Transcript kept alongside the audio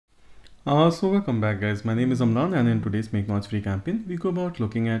So welcome back guys, my name is Amlan and in today's Make Noise Free campaign we go about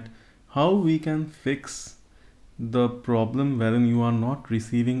looking at how we can fix the problem wherein you are not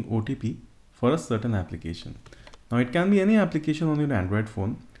receiving OTP for a certain application. Now it can be any application on your Android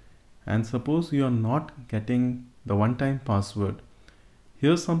phone, and suppose you are not getting the one-time password.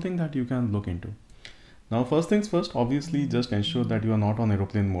 Here's something that you can look into. Now first things first, obviously just ensure that you are not on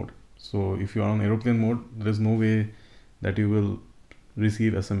aeroplane mode. So if you are on aeroplane mode, there is no way that you will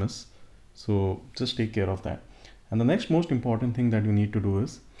receive SMS. So just take care of that. And the next most important thing that you need to do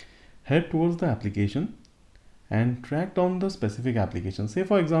is head towards the application and track down the specific application. Say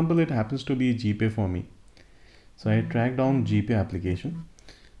for example, it happens to be GPay for me. So I track down GPay application.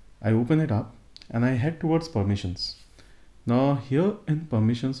 I open it up and I head towards permissions. Now here in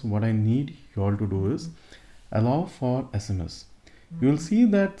permissions, what I need you all to do is allow for SMS. You will see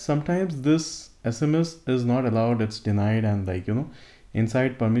that sometimes this SMS is not allowed, it's denied, and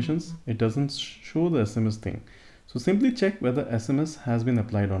inside permissions it doesn't show the SMS thing. So simply check whether SMS has been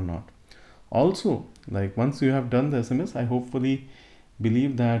applied or not. Also, once you have done the SMS, I hopefully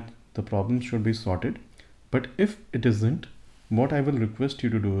believe that the problem should be sorted. But if it isn't, what I will request you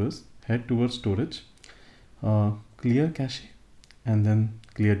to do is head towards storage, clear cache, and then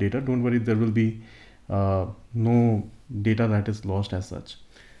clear data. Don't worry, there will be no data that is lost as such.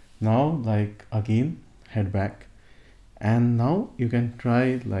 Now again head back, and now you can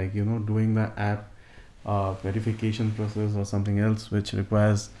try doing the app verification process or something else which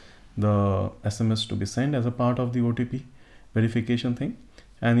requires the SMS to be sent as a part of the OTP verification thing,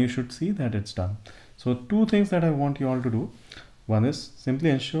 and you should see that it's done. So two things that I want you all to do. One is simply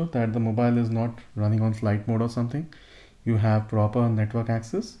ensure that the mobile is not running on flight mode or something. You have proper network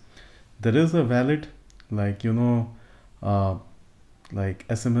access. There is a valid SMS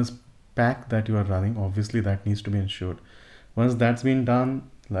pack that you are running. Obviously that needs to be ensured. Once that's been done,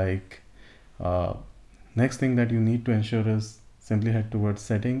 next thing that you need to ensure is simply head towards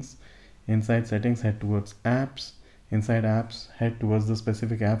settings. Inside settings, head towards apps. Inside apps, head towards the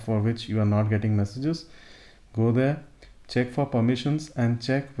specific app for which you are not getting messages. Go there, check for permissions and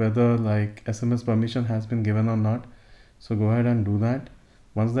check whether SMS permission has been given or not. So go ahead and do that.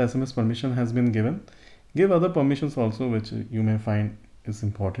 Once the SMS permission has been given, give other permissions also which you may find is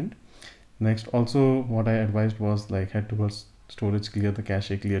important. Next, also what I advised was head towards storage, clear the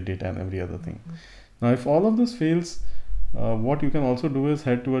cache, clear data, and every other thing. Now if all of this fails, what you can also do is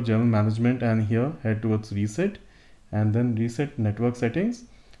head towards general management, and here head towards reset, and then reset network settings.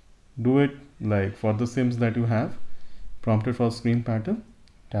 Do it for the SIMs that you have, prompted for screen pattern,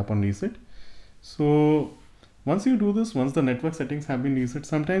 tap on reset. So once you do this, once the network settings have been reset,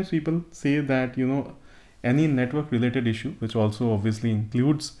 sometimes people say that any network related issue, which also obviously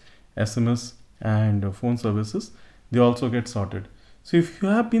includes SMS and phone services, they also get sorted. So if you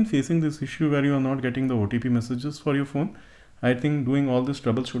have been facing this issue where you are not getting the OTP messages for your phone, I think doing all these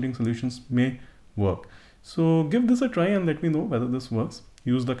troubleshooting solutions may work. So give this a try and let me know whether this works.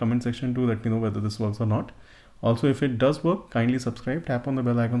 Use the comment section to let me know whether this works or not. Also, if it does work, kindly subscribe, tap on the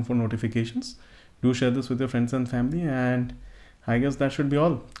bell icon for notifications. Do share this with your friends and family, and I guess that should be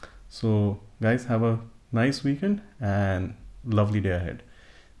all. So guys, have a nice weekend and lovely day ahead.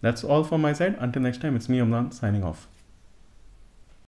 That's all from my side. Until next time, it's me, Amlan, signing off.